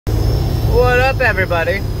up,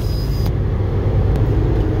 everybody?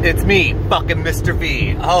 It's me, fucking Mr.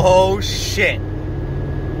 V. Oh, shit.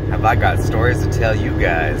 Have I got stories to tell you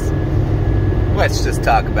guys? Let's just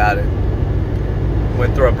talk about it.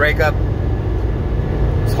 Went through a breakup.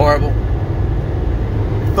 It was horrible.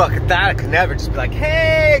 Fucking thought I could never just be like,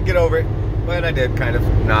 hey, get over it. But I did, kind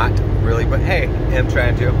of. Not really, but hey, am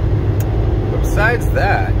trying to. But besides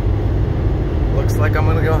that, looks like I'm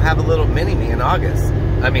gonna go have a little mini-me in August.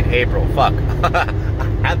 I mean, April, fuck. I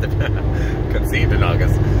had to conceived in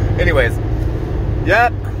August. Anyways,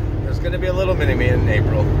 yep, there's gonna be a little mini-me in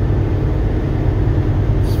April.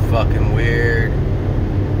 It's fucking weird.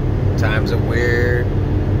 Times are weird.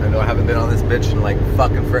 I know I haven't been on this bitch in like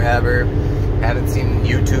fucking forever. Haven't seen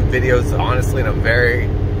YouTube videos, honestly, in a very,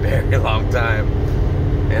 very long time.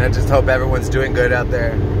 And I just hope everyone's doing good out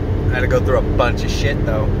there. I had to go through a bunch of shit,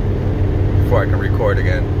 though, before I can record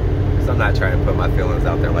again. Because I'm not trying to put my feelings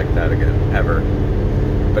out there like that again, ever.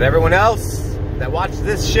 But everyone else that watches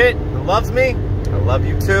this shit and loves me, I love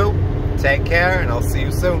you too. Take care, and I'll see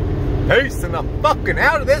you soon. Peace, and I'm fucking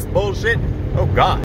out of this bullshit. Oh, God.